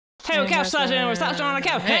Hey, we're couch slouching. We're slouching on the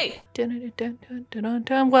couch. Hey. Welcome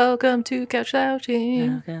to couch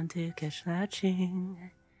slouching. Welcome to couch slouching.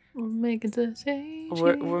 We're making a sage.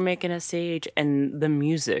 We're making a sage, and the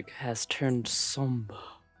music has turned somber.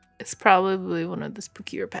 It's probably one of the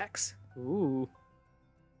spookier packs. Ooh.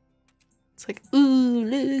 It's like, ooh,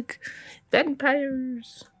 look,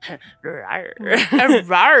 vampires.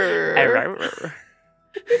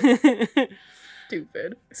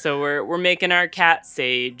 Stupid. So we're making our cat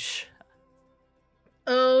sage.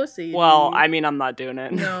 Oh, see. Well, I mean, I'm not doing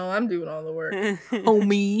it. No, I'm doing all the work.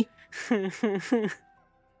 Homie.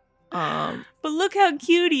 But look how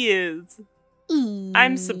cute he is. Ooh.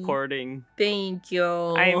 I'm supporting. Thank you.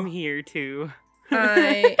 I'm here too.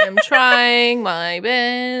 I am trying my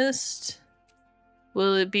best.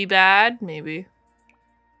 Will it be bad? Maybe.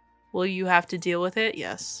 Will you have to deal with it?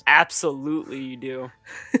 Yes. Absolutely, you do.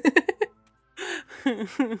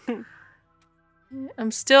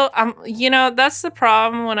 You know, that's the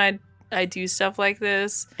problem when I do stuff like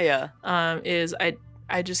this. Yeah. Is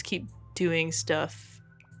I just keep doing stuff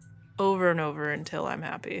over and over until I'm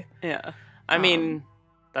happy. Yeah. I mean,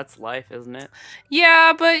 that's life, isn't it?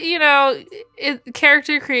 Yeah, but you know,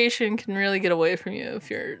 character creation can really get away from you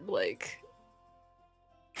if you're like,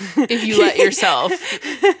 if you let yourself.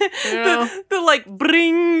 You know? the like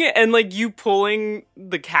bring and like you pulling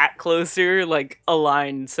the cat closer like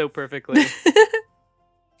aligned so perfectly.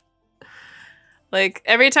 Like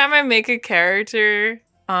every time I make a character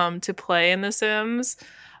to play in The Sims,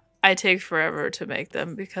 I take forever to make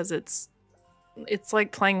them because it's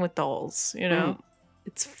like playing with dolls, you know?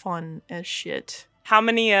 It's fun as shit. How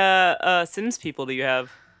many Sims people do you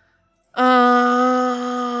have?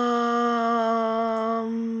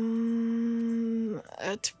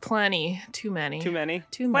 Plenty. Too many. Too many?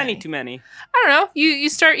 Too many. Plenty too many. I don't know. You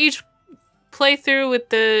start each playthrough with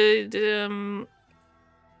the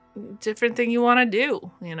different thing you want to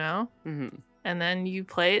do, you know? Mm-hmm. And then you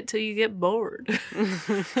play it till you get bored.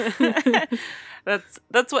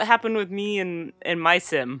 That's what happened with me in my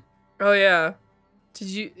sim. Oh yeah. Did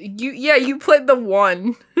you played the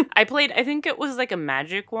one. I think it was like a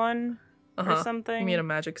magic one or something. You mean a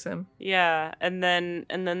magic sim? Yeah, and then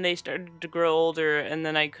they started to grow older, and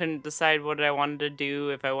then I couldn't decide what I wanted to do,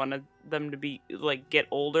 if I wanted them to be like get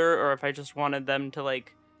older or if I just wanted them to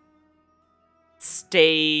like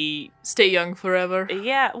stay young forever.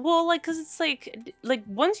 Yeah, well, like, cause it's like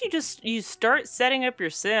once you start setting up your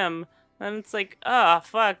sim, then it's like, oh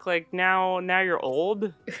fuck, like now you're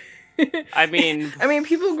old. I mean,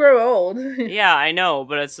 people grow old. Yeah, I know,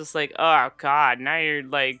 but it's just like, oh god, now you're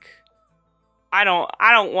like, I don't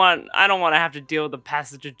want to have to deal with the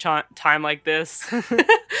passage of time like this. Not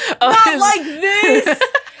like this.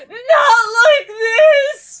 Not like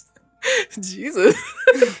this. Jesus.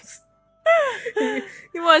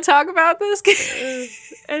 You want to talk about this?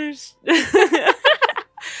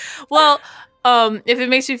 Well, if it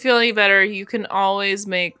makes you feel any better, you can always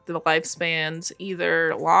make the lifespans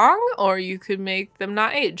either long or you could make them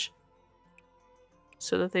not age.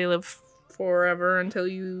 So that they live forever until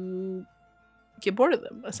you get bored of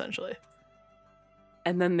them, essentially.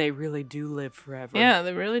 And then they really do live forever. Yeah,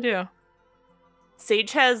 they really do.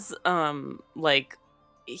 Sage has, like,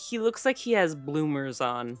 he looks like he has bloomers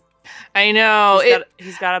on. I know.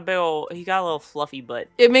 He got a little fluffy butt.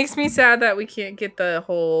 It makes me sad that we can't get the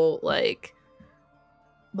whole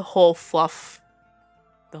fluff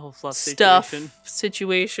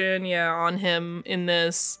situation, yeah, on him in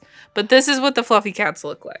this. But this is what the fluffy cats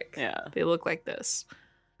look like. Yeah. They look like this.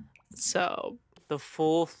 So. The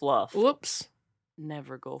full fluff. Whoops.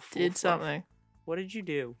 Never go full Did fluff. Something. What did you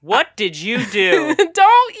do? What did you do?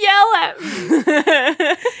 Don't yell at me.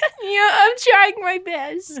 Yeah, I'm trying my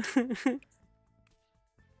best.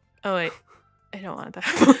 Oh, wait. I don't want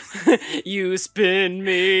that. You spin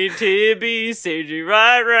me, Tibby, Sagey,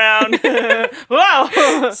 right round.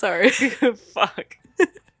 Wow. Sorry. Fuck.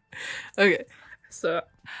 Okay. So,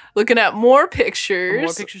 looking at more pictures.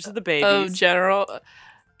 More pictures of the babies. Of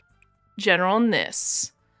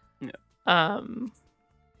generalness. Yeah.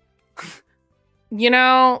 You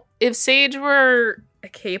know, if Sage were a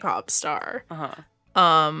K-pop star,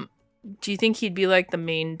 do you think he'd be like the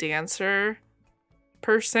main dancer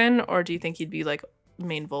person, or do you think he'd be like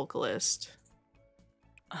main vocalist?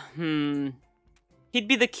 He'd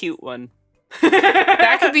be the cute one.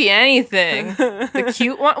 That could be anything. The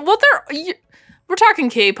cute one. Well, we're talking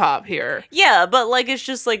K-pop here. Yeah, but like it's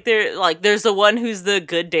just like there's the one who's the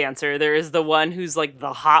good dancer. There is the one who's like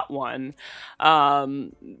the hot one.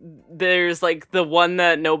 There's like the one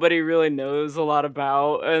that nobody really knows a lot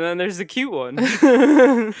about, and then there's the cute one.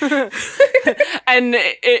 And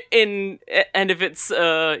if it's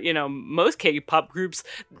most K-pop groups,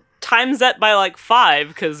 times that by like 5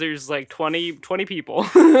 because there's like 20 people.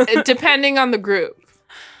 Depending on the group.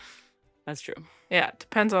 That's true. Yeah, it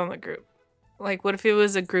depends on the group. Like, what if it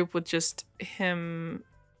was a group with just him,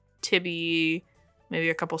 Tibby,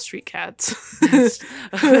 maybe a couple street cats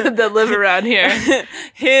that live around here?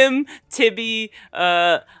 Him, Tibby,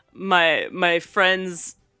 my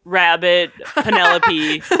friend's rabbit,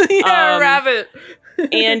 Penelope. Rabbit.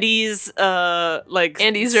 Andy's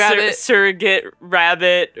Andy's rabbit, surrogate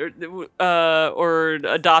rabbit, or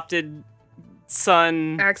adopted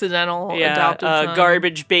son, adopted son.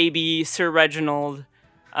 Garbage baby Sir Reginald,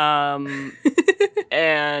 and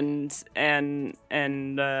that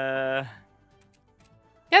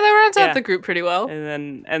rounds out the group pretty well.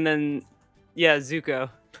 And then Zuko,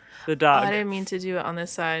 the dog. I didn't mean to do it on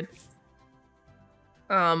this side.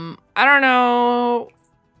 I don't know.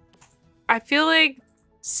 I feel like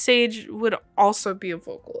Sage would also be a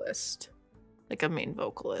vocalist, like a main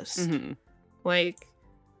vocalist. Mm-hmm. Like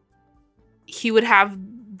he would have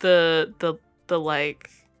the like,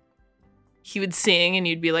 he would sing and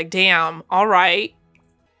you'd be like, damn, all right.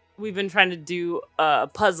 We've been trying to do a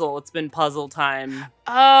puzzle. It's been puzzle time.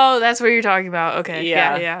 Oh, that's what you're talking about. Okay.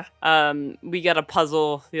 Yeah. We got a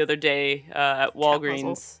puzzle the other day at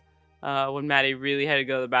Walgreens. When Maddie really had to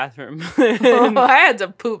go to the bathroom. I had to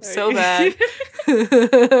poop so bad.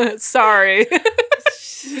 Sorry.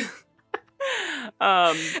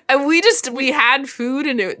 And we had food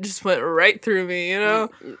and it just went right through me, you know?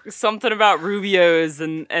 Something about Rubio's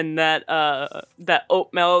and that oat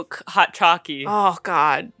milk hot chalky. Oh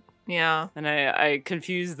God. Yeah. And I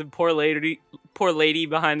confused the poor lady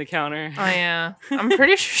behind the counter. Oh yeah. I'm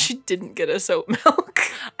pretty sure she didn't get us oat milk.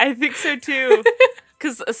 I think so too.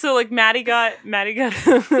 So like Maddie got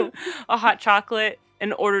a hot chocolate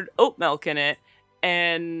and ordered oat milk in it,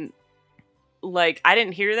 and like I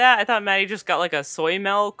didn't hear that. I thought Maddie just got like a soy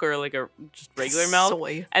milk or like a just regular milk.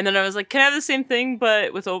 Soy. And then I was like, "Can I have the same thing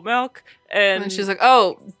but with oat milk?" And she's like,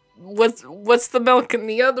 "Oh, what's the milk in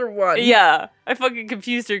the other one?" Yeah, I fucking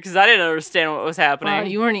confused her because I didn't understand what was happening. Wow,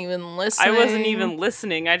 you weren't even listening. I wasn't even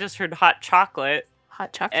listening. I just heard hot chocolate.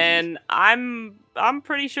 Hot chocolate. And I'm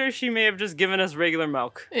pretty sure she may have just given us regular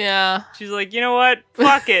milk. Yeah. She's like, you know what?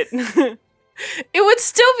 Fuck it. It would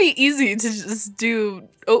still be easy to just do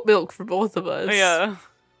oat milk for both of us. Yeah.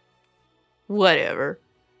 Whatever.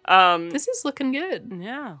 This is looking good.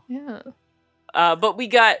 Yeah. Yeah. But we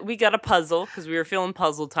got a puzzle because we were feeling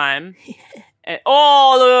puzzle time. And,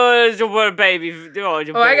 what a baby!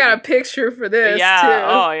 I got a picture for this. Yeah. Too.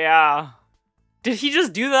 Oh yeah. Did he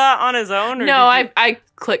just do that on his own? Or no, I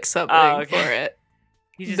clicked something for it.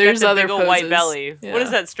 He just There's got other big old white belly. Yeah. What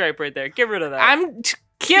is that stripe right there? Get rid of that.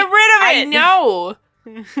 Get rid of it. I know.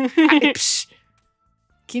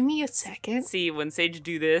 Give me a second. See, when Sage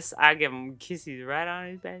do this, I give him kisses right on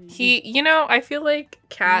his belly. I feel like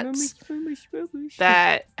cats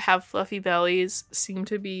that have fluffy bellies seem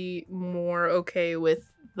to be more okay with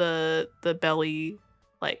the belly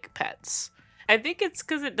like pets. I think it's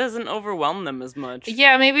because it doesn't overwhelm them as much.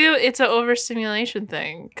 Yeah, maybe it's an overstimulation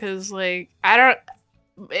thing. Because, like,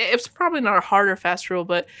 it's probably not a hard or fast rule,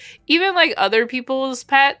 but even, like, other people's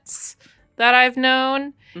pets that I've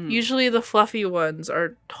known, usually the fluffy ones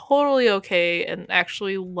are totally okay and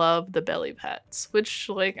actually love the belly pets. Which,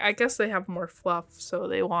 like, I guess they have more fluff, so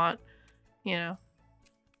they want,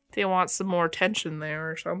 they want some more tension there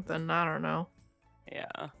or something. I don't know.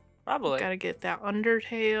 Yeah. Probably. Gotta get that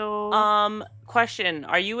undertail. Question.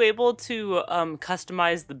 Are you able to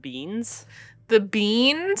customize the beans? The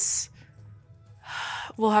beans?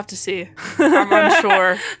 We'll have to see. I'm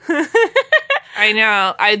unsure. I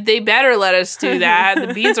know. They better let us do that.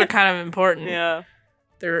 The beans are kind of important. Yeah.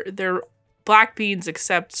 They're black beans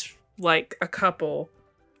except like a couple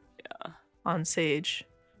on Sage.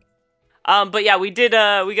 But yeah,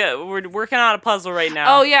 we're working on a puzzle right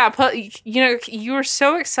now. Oh yeah, you were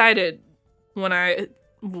so excited when I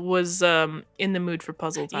was in the mood for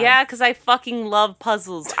puzzle time. Yeah, because I fucking love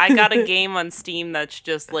puzzles. I got a game on Steam that's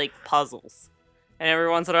just like puzzles. And every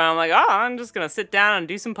once in a while I'm like, I'm just gonna sit down and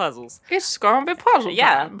do some puzzles. It's gonna be puzzle time.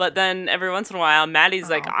 Yeah, but then every once in a while Maddie's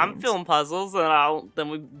like, I'm feeling puzzles, and then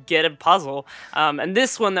we get a puzzle. And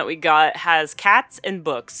this one that we got has cats and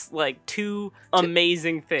books, like two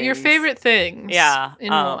amazing things. Your favorite things. Yeah.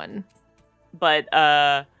 In one. But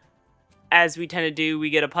as we tend to do, we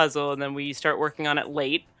get a puzzle and then we start working on it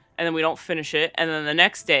late. And then we don't finish it, and then the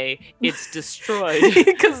next day it's destroyed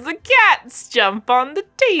because the cats jump on the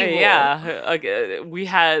table. Yeah,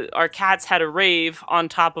 our cats had a rave on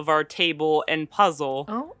top of our table and puzzle.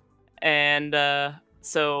 Oh, and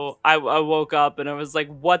so I woke up and I was like,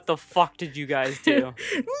 "What the fuck did you guys do?"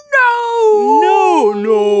 No.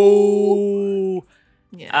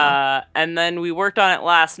 Yeah. And then we worked on it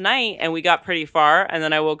last night, and we got pretty far. And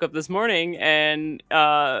then I woke up this morning, and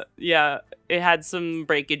it had some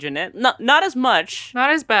breakage in it. Not as much. Not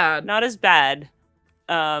as bad. Not as bad.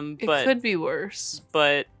 It could be worse.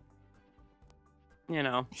 But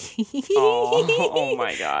oh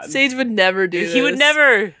my god. Sage would never do this. He would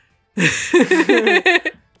never. But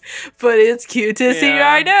it's cute to see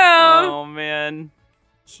right now. Oh man.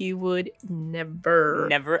 He would never.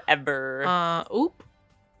 Never ever. Oop.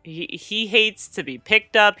 He hates to be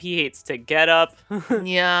picked up. He hates to get up.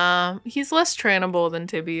 Yeah, he's less trainable than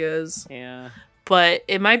Tibby is. Yeah. But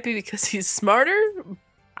it might be because he's smarter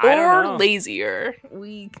I don't know. lazier.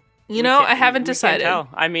 I haven't decided. Can't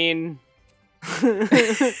tell. I mean,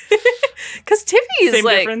 because Tibby is same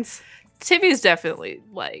like difference. Tibby's definitely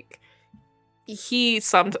like he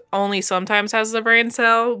only sometimes has the brain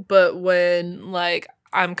cell, but when like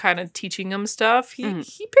I'm kind of teaching him stuff, he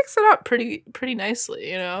picks it up pretty nicely,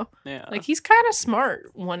 Yeah. Like he's kind of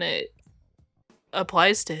smart when it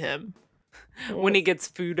applies to him. When he gets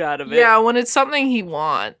food out of it. Yeah, when it's something he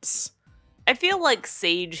wants. I feel like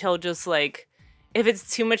Sage, he'll just like, if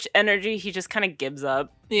it's too much energy, he just kind of gives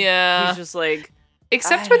up. Yeah. He's just like.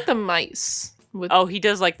 Except with the mice. He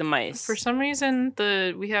does like the mice. For some reason,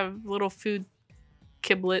 we have little food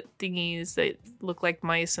kiblet thingies that look like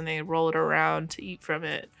mice, and they roll it around to eat from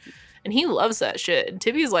it. And he loves that shit. And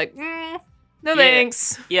Tibby's like, no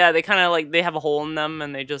thanks. Yeah, they kind of like, they have a hole in them,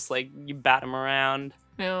 and they just like, you bat them around.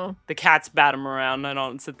 Yeah. The cats bat them around. I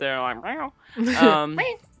don't sit there like, meow.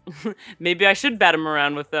 Maybe I should bat them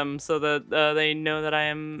around with them so that they know that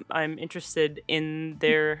I'm interested in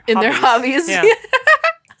their hobbies. Yeah.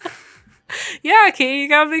 Yeah, okay, you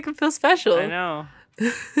gotta make them feel special. I know.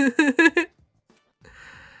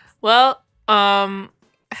 Well,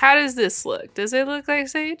 how does this look? Does it look like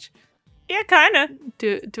Sage? Yeah, kind of.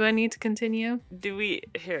 Do I need to continue? Do we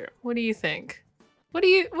here? What do you think? What do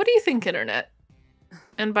you think, internet?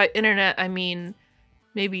 And by internet, I mean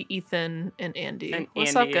maybe Ethan and Andy. And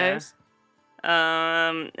What's Andy, up, guys?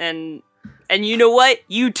 And you know what?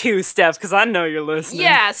 You too, Steph, because I know you're listening.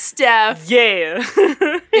 Yeah, Steph. Yeah.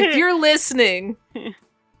 If you're listening. I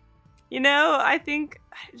think.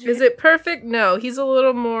 Is it perfect? No, he's a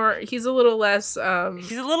little less He's a little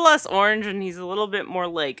less orange, and he's a little bit more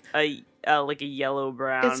like a yellow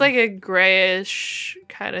brown. It's like a grayish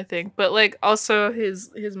kind of thing, but like also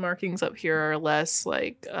his markings up here are less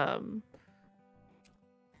like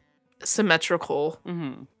symmetrical.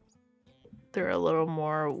 Mm-hmm. They're a little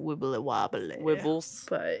more wibbly wobbly. Wibbles.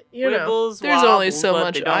 But Wibbles, there's only so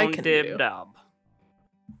much I don't can dib do. Dob.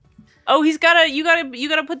 Oh, you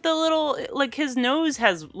gotta put the little, like, his nose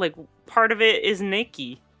has, like, part of it is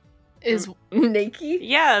naked. Is naked?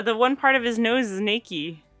 Yeah, the one part of his nose is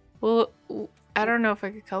naked. Well, I don't know if I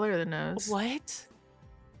could color the nose. What?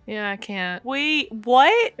 Yeah, I can't. Wait,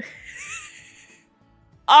 what?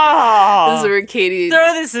 Oh! This is where Katie...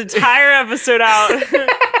 Throw this entire episode out.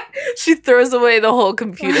 She throws away the whole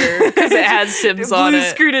computer because it has Sims on it. Blue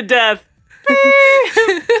screen to death.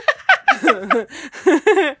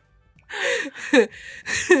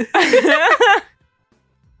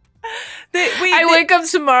 I wake up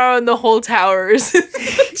tomorrow and the whole tower is in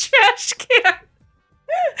the trash can.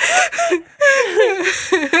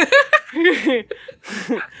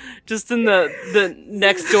 Just in the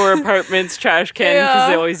next door apartment's trash can because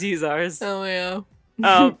they always use ours. Oh yeah.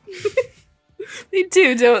 They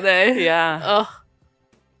do, don't they? Yeah. Ugh.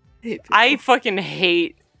 I fucking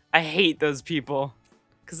hate those people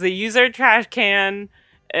because they use our trash can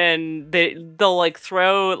and they'll like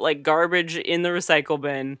throw like garbage in the recycle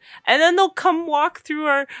bin and then they'll come walk through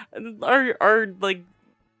our like.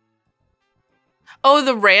 Oh,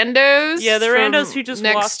 the randos? Yeah, the randos who just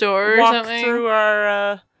next door walk through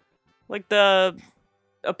our like the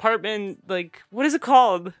apartment, like, what is it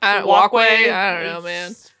called? Walkway? I don't know,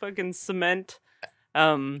 man. It's fucking cement.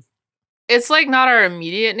 It's like not our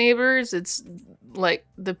immediate neighbors, it's like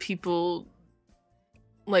the people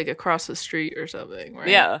like across the street or something, right?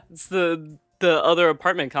 Yeah, it's the other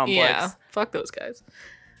apartment complex. Yeah, fuck those guys.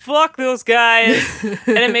 Fuck those guys.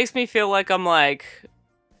 And it makes me feel like I'm like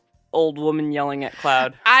old woman yelling at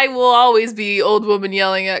Cloud. I will always be old woman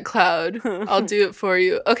yelling at Cloud. I'll do it for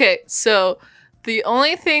you. Okay, so the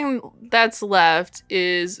only thing that's left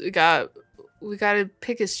is we got we gotta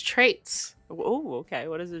pick his traits. Oh, okay.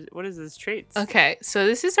 What is his traits? Okay, so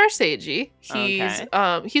this is our Seiji.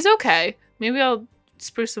 He's okay. Maybe I'll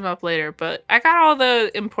spruce him up later, but I got all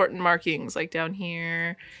the important markings like down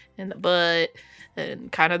here and the butt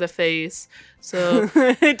and kind of the face. So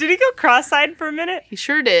did he go cross-eyed for a minute? He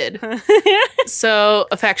sure did. So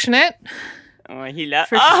affectionate. Oh, he left.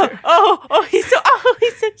 Sure. He's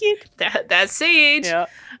so cute. That's Sage. Yeah.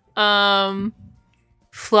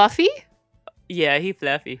 Fluffy. Yeah, he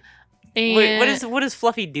fluffy. And wait, what does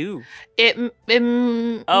Fluffy do? It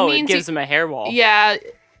it gives him a hairball. Yeah.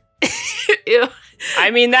 Ew.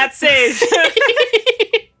 I mean, that's Sage.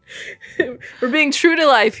 We're being true to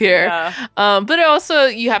life here. Yeah. But also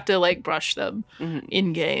you have to like brush them Mhm.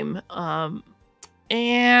 in game.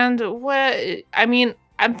 And what I mean,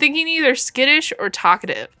 I'm thinking either skittish or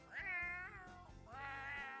talkative.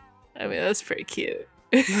 I mean, that's pretty cute.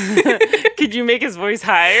 Could you make his voice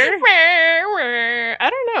higher? I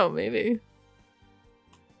don't know, maybe.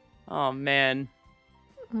 Oh man.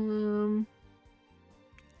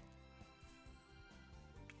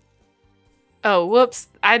 Oh, whoops.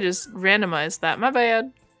 I just randomized that. My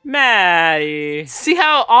bad. Maddie. See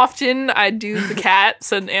how often I do the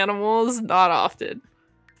cats and animals? Not often.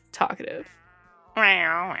 Talkative.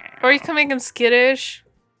 Or you can make him skittish,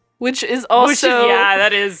 which is also... yeah,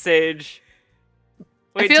 that is Sage.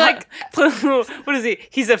 Wait, I feel like... what is he?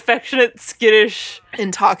 He's affectionate, skittish,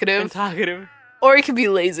 and talkative. Or he could be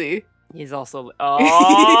lazy. He's also...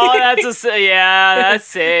 Oh, that's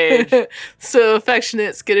Sage. So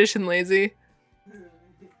affectionate, skittish, and lazy.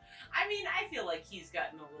 I mean, I feel like he's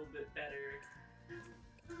gotten a little bit better.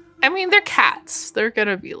 I mean, they're cats. They're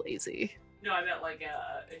gonna be lazy. No, I meant like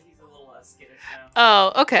he's a little less skittish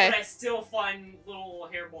now. Oh, okay. But I still find little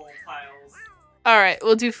hairball piles. All right,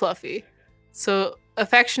 we'll do Fluffy. Okay. So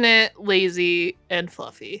affectionate, lazy, and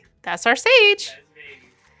fluffy. That's our Sage.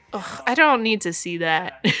 Ugh, I don't need to see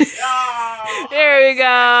that. Oh, there we go.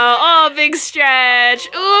 Oh, big stretch.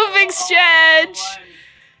 Ooh, big stretch.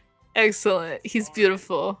 Excellent. He's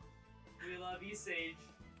beautiful. We love you, Sage.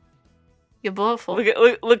 You're beautiful.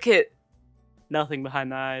 Look at nothing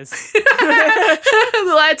behind the eyes.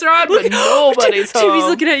 The lights are on, but nobody's home. Timmy's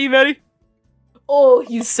looking at you, Maddie. Oh,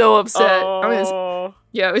 he's so upset. Oh.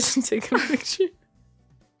 Yeah, we should take a picture.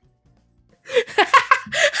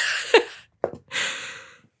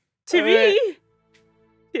 Timmy! Right.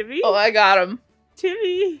 Timmy! Oh, I got him.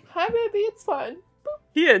 Timmy! Hi, baby, it's fine.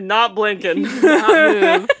 He is not blinking. Not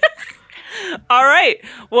move. All right.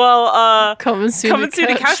 Well, coming soon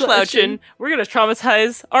to Couch Slouchin'. We're gonna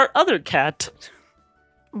traumatize our other cat.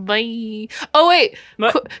 Bye. Oh wait,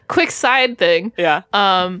 quick side thing. Yeah.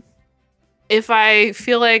 If I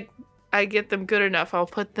feel like I get them good enough, I'll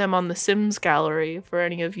put them on the Sims gallery for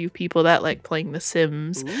any of you people that like playing The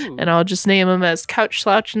Sims. Ooh. And I'll just name them as Couch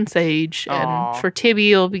Slouch and Sage. Aww. And for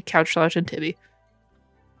Tibby, it'll be Couch Slouch and Tibby.